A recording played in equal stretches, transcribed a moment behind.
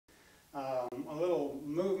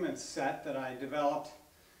movement set that I developed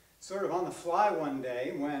sort of on the fly one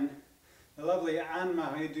day when the lovely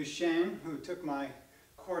Anne-Marie Duchesne, who took my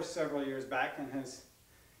course several years back and has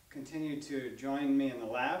continued to join me in the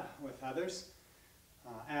lab with others,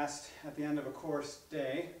 asked at the end of a course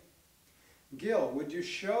day, "Gil, would you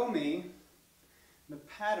show me the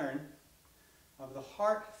pattern of the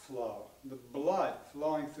heart flow, the blood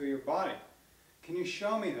flowing through your body? Can you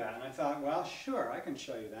show me that?" And I thought, well, sure, I can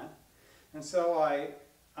show you that. And so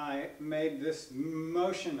I made this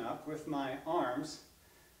motion up with my arms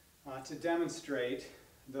to demonstrate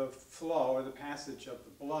the flow or the passage of the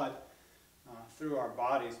blood through our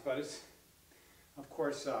bodies. But it's, of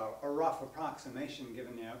course, a rough approximation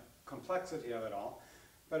given the complexity of it all.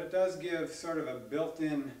 But it does give sort of a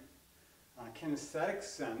built-in kinesthetic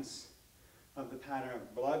sense of the pattern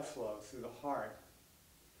of blood flow through the heart.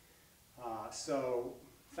 So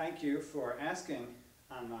thank you for asking,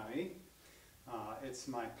 Anne-Marie. It's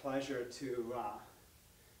my pleasure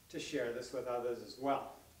to share this with others as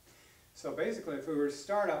well. So basically, if we were to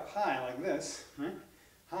start up high like this, right?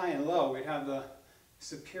 High and low, we'd have the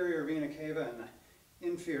superior vena cava and the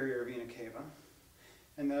inferior vena cava.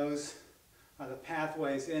 And those are the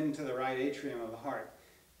pathways into the right atrium of the heart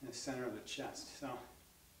in the center of the chest. So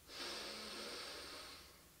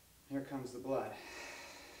here comes the blood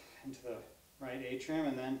into the right atrium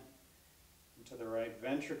and then into the right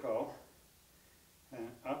ventricle and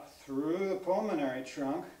up through the pulmonary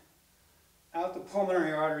trunk, out the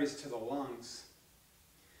pulmonary arteries to the lungs.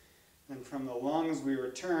 And from the lungs we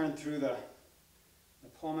return through the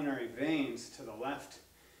pulmonary veins to the left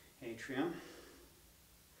atrium,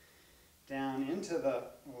 down into the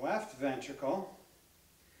left ventricle,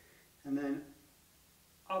 and then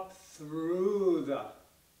up through the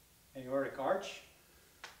aortic arch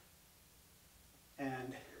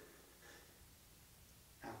and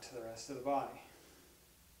out to the rest of the body.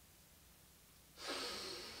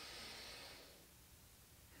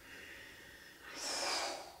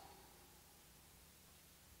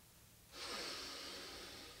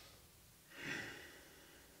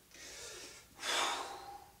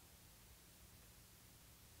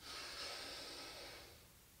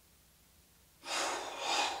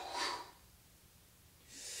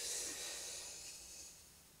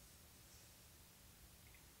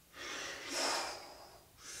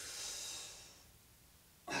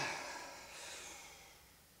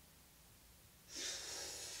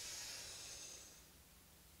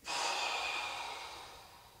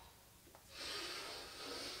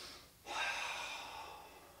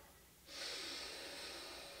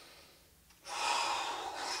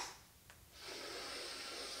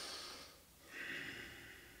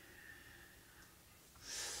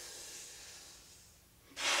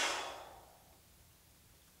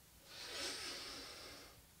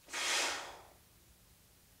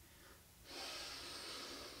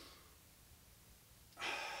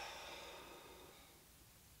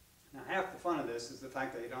 Half the fun of this is the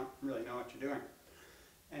fact that you don't really know what you're doing.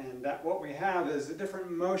 And that what we have is a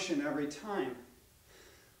different motion every time.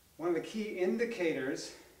 One of the key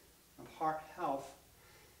indicators of heart health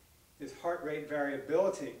is heart rate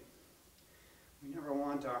variability. We never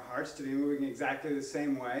want our hearts to be moving exactly the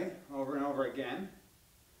same way over and over again.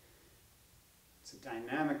 It's a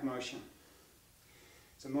dynamic motion.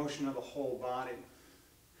 It's a motion of the whole body.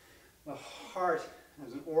 The heart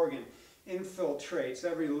as an organ infiltrates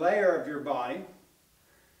every layer of your body,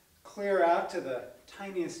 clear out to the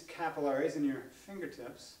tiniest capillaries in your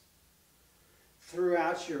fingertips,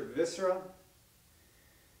 throughout your viscera,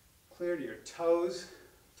 clear to your toes,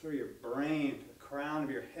 through your brain, to the crown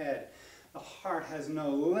of your head. The heart has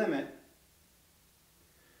no limit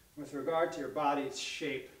with regard to your body's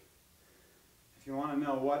shape. If you want to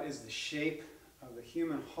know what is the shape of the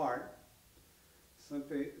human heart,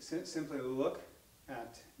 simply look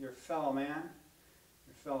at your fellow man,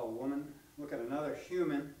 your fellow woman, look at another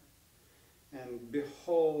human, and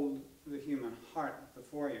behold the human heart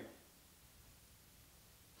before you.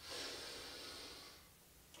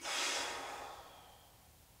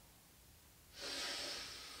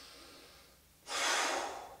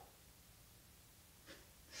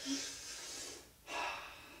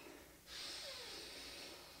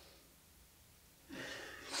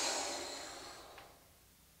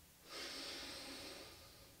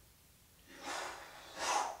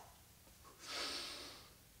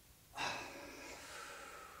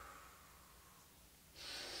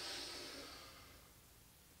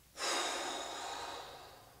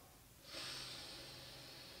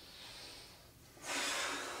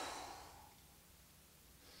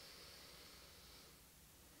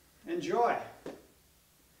 Enjoy.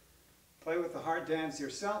 Play with the heart dance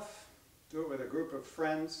yourself. do it with a group of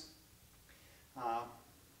friends. I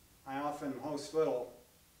often host little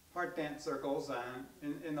heart dance circles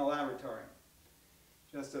in the laboratory,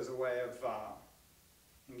 just as a way of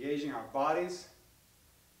engaging our bodies,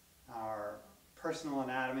 our personal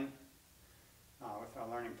anatomy, with our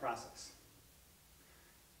learning process.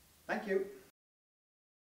 Thank you.